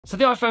So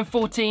the iPhone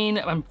 14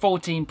 and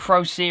 14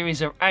 Pro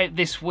series are out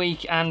this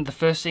week, and the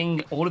first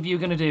thing all of you are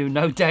going to do,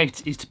 no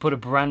doubt, is to put a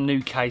brand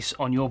new case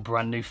on your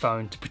brand new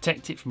phone to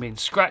protect it from being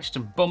scratched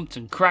and bumped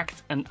and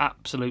cracked and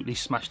absolutely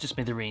smashed to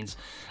smithereens.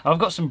 I've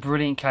got some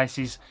brilliant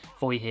cases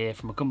for you here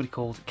from a company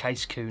called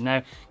Casekoo.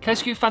 Now,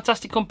 Casekoo,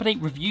 fantastic company,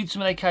 reviewed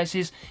some of their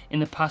cases in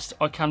the past.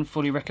 I can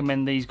fully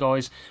recommend these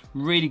guys.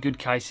 Really good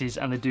cases,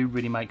 and they do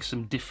really make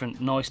some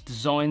different nice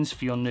designs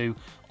for your new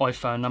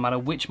iPhone, no matter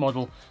which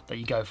model that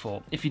you go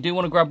for. If you do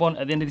want to grab one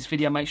at the end of this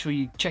video, make sure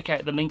you check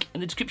out the link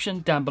in the description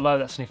down below.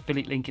 That's an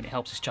affiliate link and it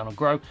helps this channel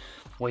grow.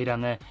 While you're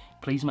down there,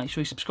 please make sure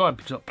you subscribe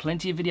because I've got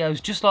plenty of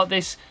videos just like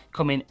this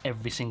coming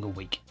every single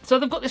week. So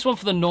they've got this one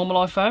for the normal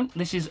iPhone.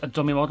 This is a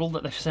dummy model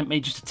that they've sent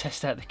me just to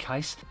test out the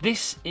case.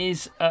 This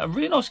is a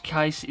really nice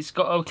case. It's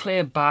got a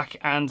clear back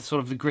and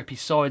sort of the grippy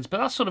sides, but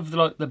that's sort of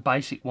like the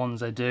basic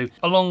ones they do.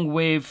 Along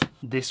with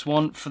this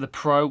one for the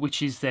Pro,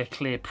 which is their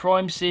Clear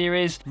Prime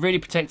series. Really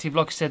protective.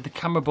 Like I said, the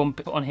camera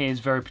bump on here is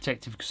very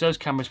protective because those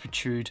cameras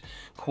protrude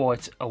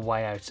quite a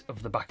way out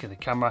of the back of the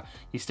camera.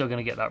 You're still going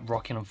to get that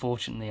rocking,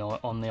 unfortunately,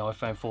 on the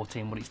iPhone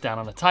 14 when it's down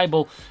on the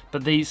table,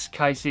 but these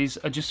cases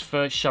are just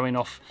for showing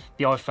off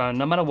the iPhone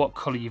no matter what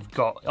colour you've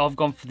got. I've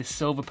gone for this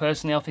silver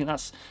personally. I think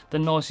that's the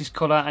nicest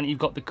colour, and you've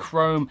got the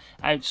chrome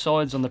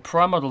outsides on the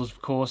Pro models,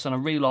 of course, and I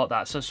really like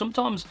that. So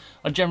sometimes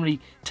I generally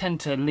tend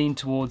to lean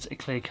towards a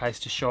clear case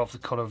to show off the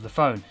colour of the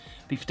phone,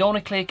 but if you don't want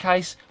a clear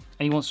case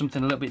and you want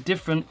something a little bit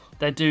different,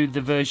 they do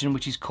the version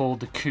which is called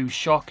the Koo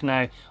Shock.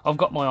 Now, I've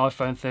got my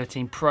iPhone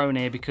 13 Pro in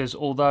here because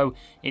although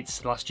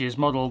it's last year's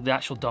model, the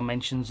actual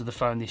dimensions of the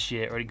phone this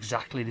year are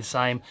exactly the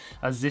same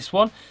as this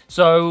one.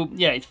 So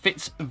yeah, it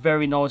fits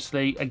very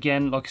nicely.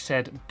 Again, like I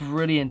said,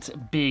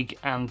 brilliant, big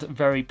and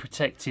very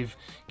protective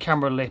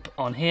camera lip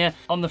on here.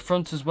 On the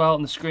front as well,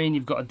 on the screen,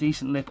 you've got a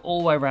decent lip all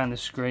the way around the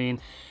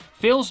screen.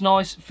 Feels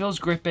nice, feels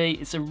grippy.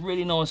 It's a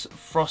really nice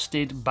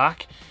frosted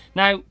back.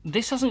 Now,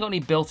 this hasn't got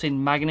any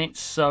built-in magnets,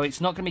 so it's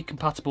not going to be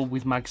compatible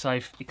with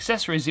MagSafe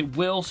accessories. It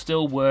will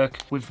still work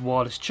with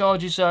wireless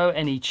chargers though.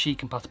 Any Qi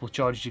compatible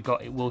chargers you've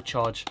got, it will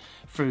charge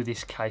through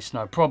this case,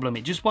 no problem.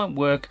 It just won't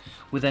work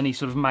with any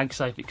sort of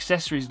MagSafe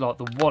accessories like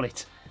the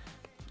wallet.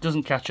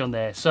 Doesn't catch on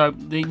there. So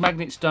the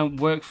magnets don't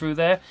work through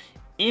there.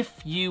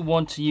 If you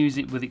want to use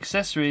it with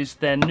accessories,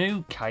 their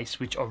new case,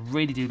 which I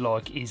really do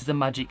like, is the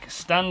Magic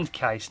Stand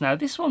case. Now,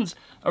 this one's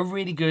a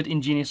really good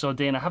ingenious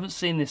idea, and I haven't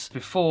seen this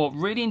before.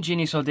 Really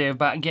ingenious idea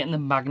about getting the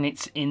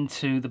magnets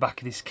into the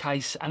back of this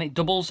case, and it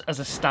doubles as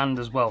a stand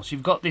as well. So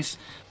you've got this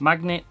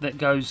magnet that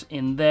goes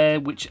in there,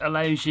 which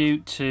allows you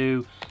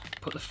to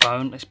put the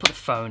phone, let's put the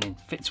phone in,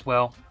 fits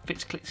well,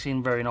 clicks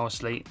in very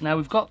nicely. Now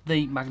we've got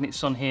the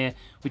magnets on here,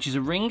 which is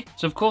a ring.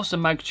 So of course the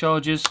mag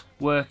chargers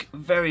work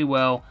very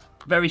well.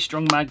 Very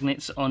strong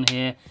magnets on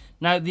here.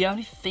 Now, the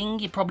only thing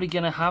you're probably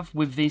going to have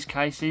with these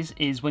cases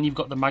is when you've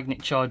got the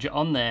magnet charger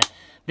on there,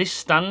 this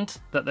stand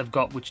that they've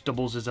got, which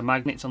doubles as a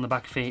magnet on the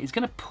back of here, is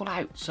going to pull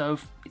out. So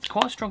it's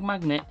quite a strong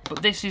magnet,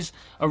 but this is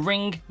a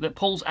ring that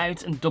pulls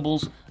out and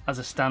doubles as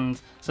a stand,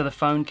 so the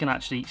phone can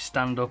actually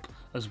stand up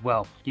as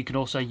well. You can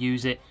also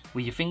use it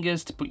with your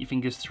fingers to put your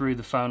fingers through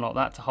the phone like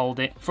that to hold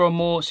it for a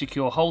more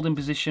secure holding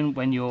position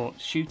when you're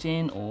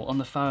shooting or on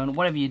the phone,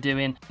 whatever you're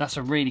doing. That's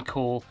a really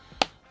cool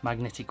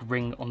magnetic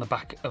ring on the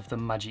back of the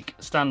Magic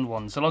Stand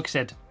one. So like I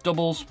said,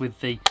 doubles with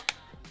the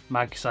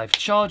MagSafe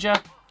charger,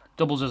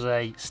 doubles as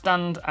a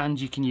stand, and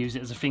you can use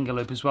it as a finger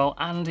loop as well,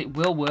 and it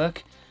will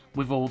work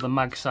with all the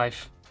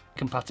MagSafe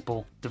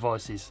compatible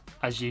devices.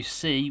 As you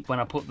see, when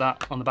I put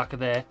that on the back of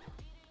there,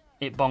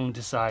 it bonged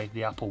to say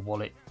the Apple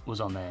Wallet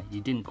was on there. You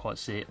didn't quite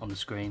see it on the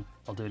screen.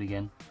 I'll do it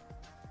again.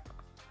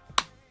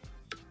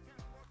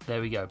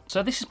 There we go.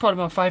 So this is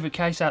probably my favourite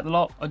case out of the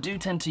lot. I do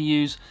tend to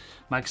use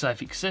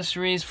MagSafe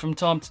accessories from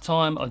time to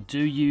time. I do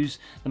use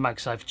the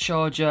MagSafe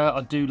charger.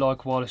 I do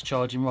like wireless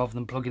charging rather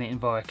than plugging it in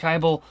via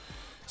cable.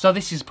 So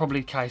this is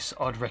probably the case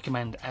I'd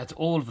recommend out of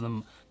all of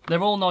them.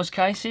 They're all nice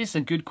cases,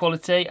 they're good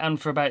quality, and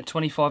for about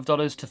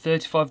 $25 to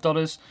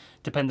 $35,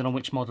 depending on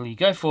which model you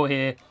go for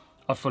here,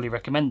 I fully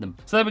recommend them.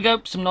 So there we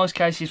go, some nice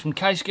cases from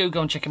Casekoo.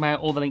 Go and check them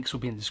out. All the links will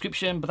be in the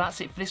description. But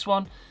that's it for this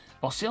one.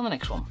 I'll see you on the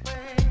next one.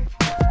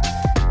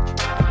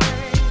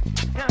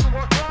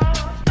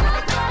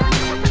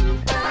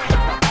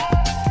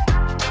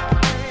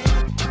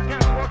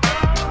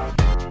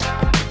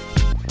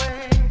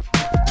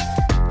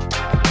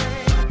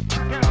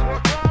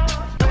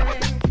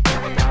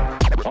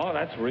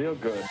 That's real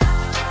good.